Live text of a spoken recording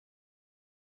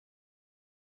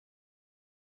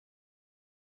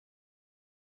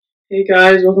Hey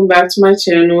guys, welcome back to my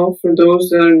channel. For those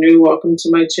that are new, welcome to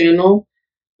my channel.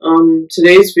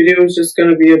 Today's video is just going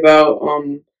to be about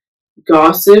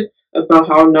gossip, about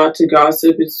how not to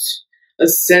gossip. It's a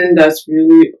sin that's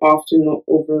really often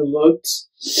overlooked.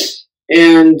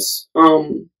 And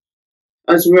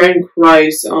as we're in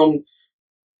Christ,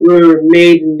 we're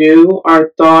made new.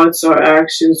 Our thoughts, our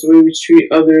actions, the way we treat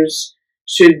others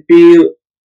should be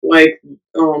like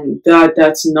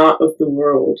that's not of the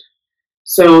world.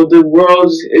 So the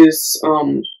world is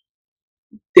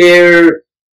there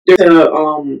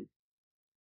to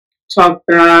talk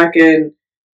back and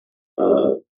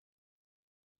uh,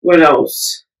 what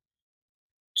else?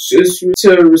 Just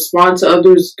to respond to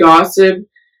others' gossip.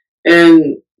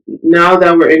 And now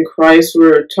that we're in Christ,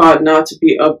 we're taught not to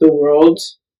be of the world.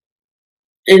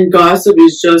 And gossip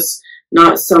is just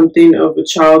not something of a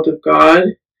child of God.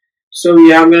 So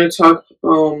yeah, I'm gonna talk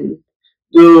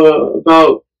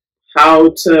about how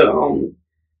to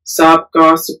stop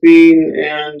gossiping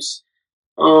and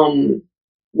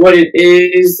what it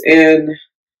is and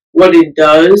what it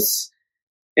does.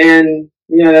 And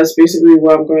yeah, that's basically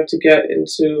what I'm going to get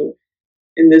into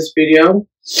in this video.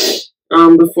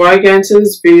 Before I get into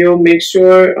this video, make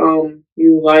sure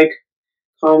you like,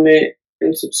 comment,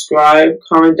 and subscribe.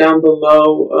 Comment down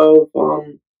below of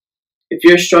if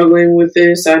you're struggling with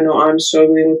this. I know I'm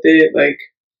struggling with it like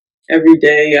every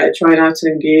day. I try not to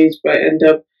engage, but I end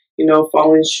up,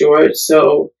 falling short.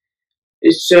 So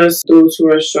it's just those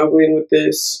who are struggling with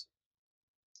this.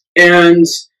 And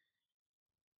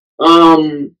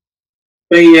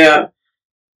but yeah,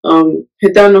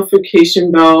 hit that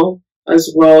notification bell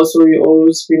as well so you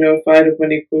always be notified of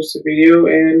when I post a video.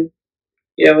 And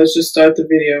yeah, let's just start the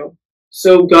video.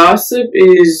 So gossip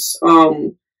is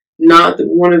not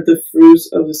one of the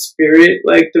fruits of the spirit.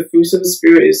 Like the fruits of the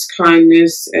spirit is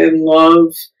kindness and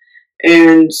love,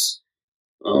 and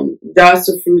that's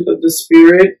the fruit of the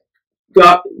spirit.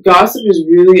 Gossip is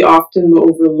really often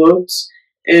overlooked,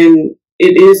 and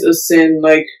it is a sin.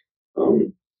 Like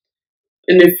in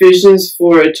Ephesians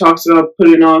 4, it talks about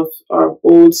putting off our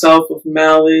old self of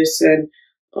malice and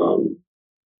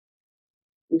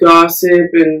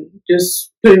gossip and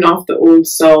just putting off the old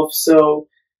self. So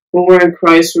when we're in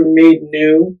Christ, we're made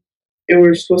new, and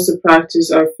we're supposed to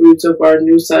practice our fruits of our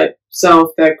new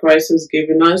self that Christ has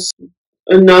given us.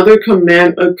 Another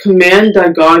command, a command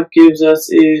that God gives us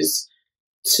is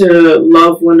to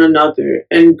love one another.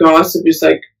 And gossip is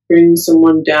like bringing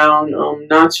someone down,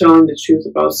 not telling the truth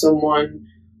about someone,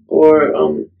 or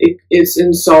it's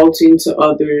insulting to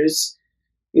others.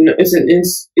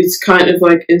 It's kind of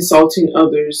like insulting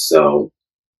others. So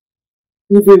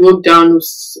if we look down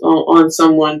on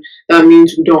someone, that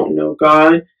means we don't know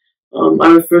God. I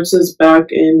referred to this back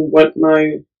in what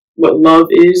love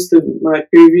is, my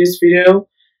previous video.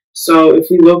 So if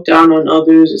we look down on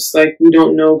others, it's like we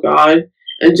don't know God.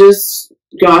 And just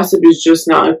gossip is just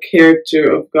not a character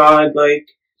of God.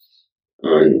 Like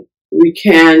we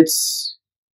can't,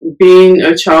 being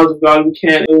a child of God, we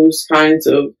can't do those kinds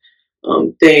of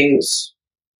things.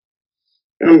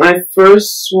 I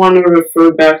first want to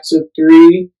refer back to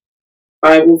 3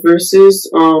 Bible verses.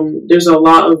 There's a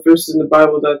lot of verses in the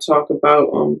Bible that talk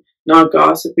about not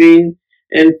gossiping,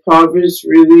 and Proverbs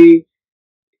really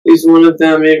is one of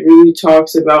them. It really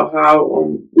talks about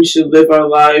how we should live our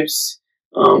lives,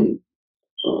 our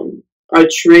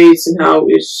traits, and how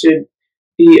it should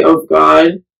be of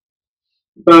God.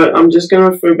 But I'm just going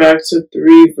to refer back to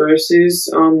 3 verses.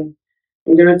 I'm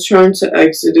going to turn to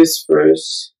Exodus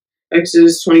first.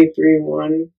 Exodus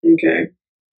 23:1. Okay.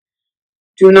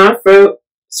 Do not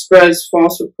spread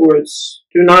false reports.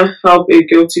 Do not help a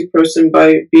guilty person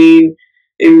by being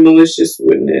a malicious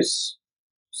witness.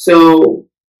 So,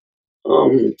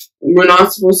 we're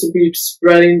not supposed to be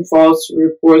spreading false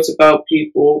reports about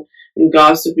people. And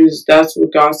that's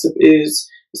what gossip is.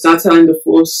 It's not telling the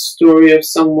full story of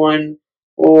someone,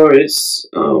 or it's,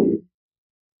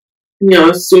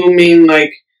 assuming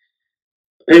like,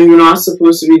 and we're not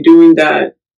supposed to be doing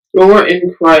that. When we're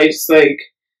in Christ,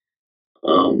 like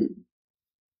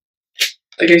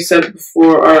I said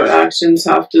before, our actions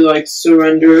have to like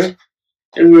surrender,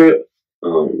 and we're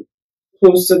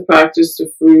supposed to practice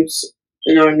the fruits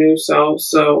in our new self.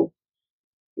 So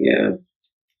yeah.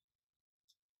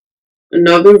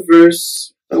 Another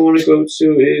verse I want to go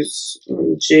to is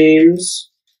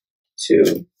James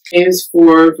 2. James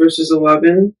 4 verses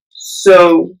 11.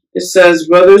 So it says,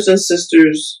 brothers and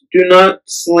sisters, do not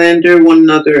slander one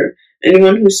another.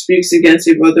 Anyone who speaks against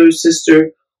a brother or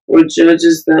sister or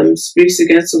judges them speaks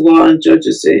against the law and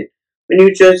judges it. When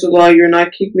you judge the law, you're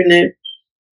not keeping it,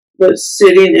 but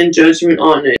sitting in judgment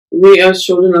on it. We as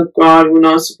children of God, we're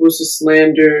not supposed to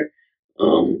slander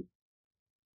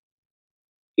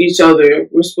each other.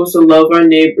 We're supposed to love our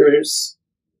neighbors,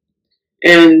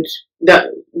 and that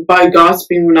by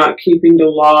gossiping we're not keeping the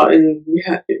law. And we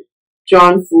have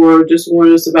John 4 just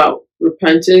warned us about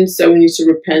repentance, that we need to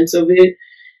repent of it,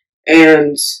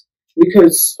 and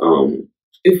because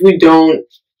if we don't,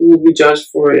 we'll be judged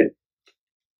for it.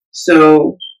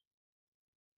 So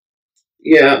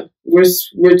yeah,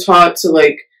 we're taught to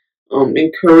like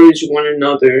encourage one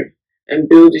another and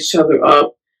build each other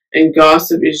up. And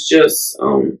gossip is just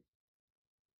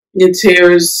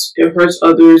it hurts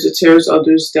others, it tears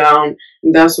others down,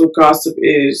 and that's what gossip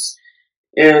is.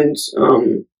 And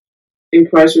in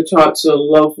Christ we're taught to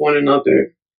love one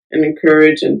another and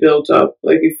encourage and build up.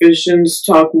 Like Ephesians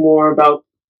it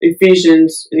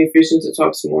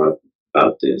talks more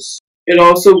about this.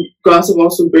 Gossip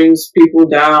also brings people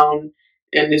down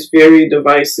and is very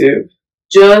divisive.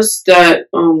 Just that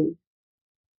when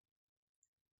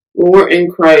we're in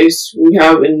Christ, we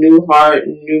have a new heart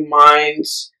and new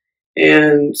minds,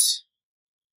 and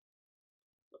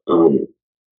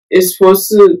it's supposed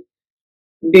to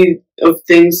be of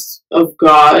things of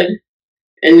God,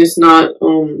 and it's not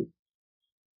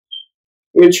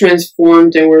we're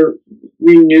transformed and we're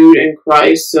renewed in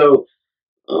Christ. So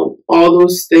all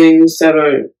those things that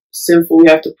are sinful we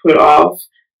have to put off,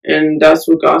 and that's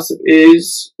what gossip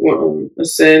is, a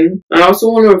sin. I also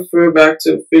want to refer back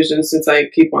to Ephesians, since I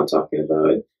keep on talking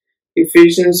about it.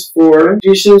 Ephesians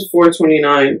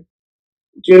 4:29.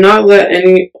 Do not let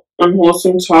any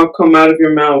unwholesome talk come out of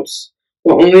your mouths,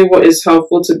 but only what is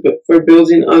helpful for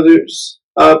building others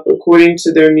up according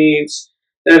to their needs,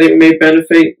 that it may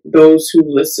benefit those who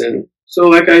listen. So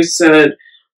like I said,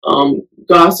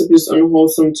 gossip is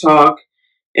unwholesome talk,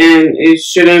 and it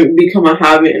shouldn't become a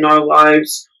habit in our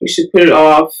lives. We should put it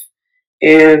off.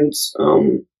 And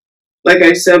like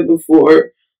I said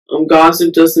before,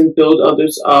 gossip doesn't build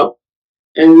others up,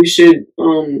 and we should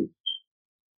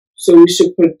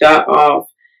put that off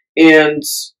and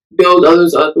build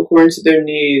others up according to their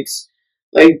needs.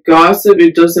 Like gossip,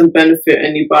 it doesn't benefit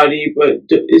anybody, but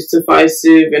it's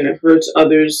divisive and it hurts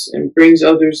others and brings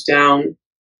others down.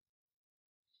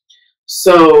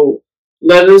 So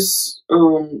let us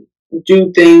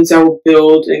do things that will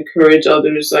build, encourage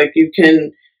others. Like you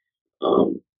can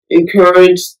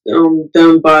encourage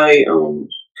them by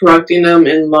correcting them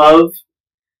in love.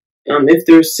 If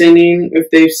they're sinning, if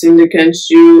they've sinned against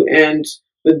you, and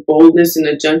with boldness in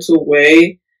a gentle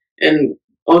way, and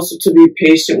also to be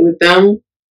patient with them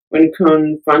when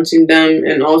confronting them,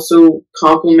 and also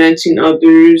complimenting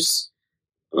others.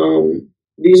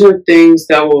 These are things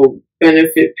that will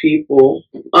benefit people.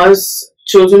 Us,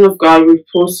 children of God, we're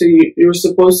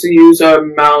supposed to use our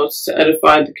mouths to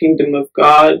edify the kingdom of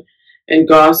God, and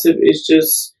gossip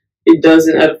it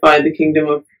doesn't edify the kingdom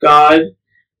of God.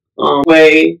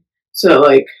 Way to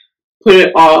like put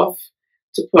it off,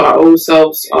 to put our own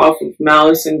selves off of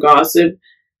malice and gossip,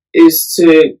 is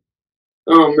to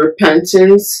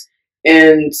repentance,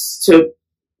 and to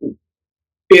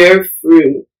bear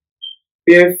fruit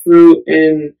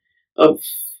in of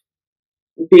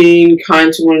being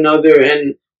kind to one another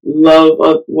and love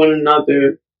of one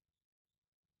another.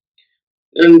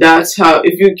 And that's how,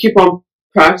 if you keep on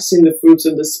practicing the fruits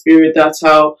of the Spirit, that's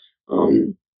how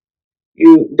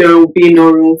there will be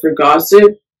no room for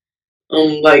gossip.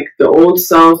 Like the old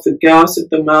self, the gossip,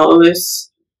 the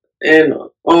malice, and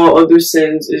all other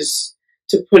sins, is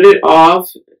to put it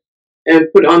off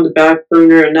and put it on the back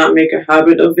burner and not make a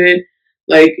habit of it.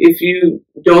 Like if you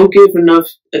don't give enough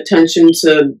attention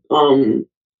to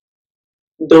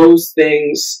those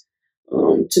things,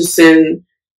 to sin,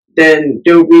 then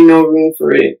there will be no room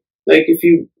for it. Like if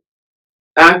you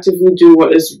actively do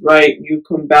what is right, you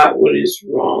combat what is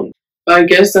wrong. But I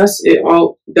guess that's it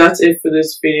for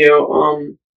this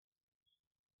video.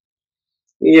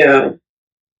 Yeah.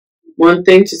 One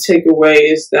thing to take away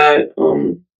is that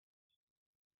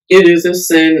it is a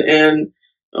sin, and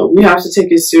we have to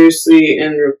take it seriously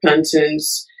in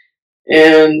repentance,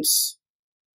 and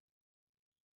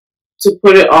to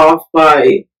put it off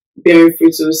by bearing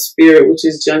fruits of the Spirit, which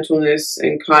is gentleness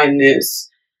and kindness.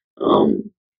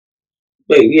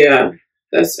 But yeah,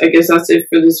 I guess that's it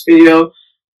for this video.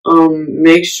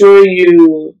 Make sure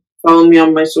you follow me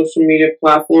on my social media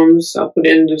platforms. I'll put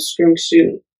it in the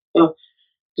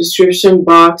description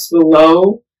box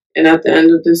below and at the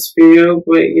end of this video.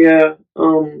 But yeah,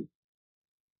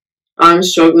 I'm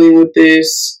struggling with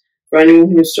this. For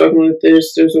anyone who's struggling with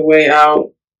this, there's a way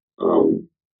out.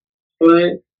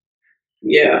 But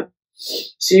yeah,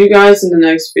 see you guys in the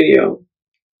next video.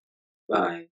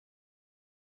 Bye.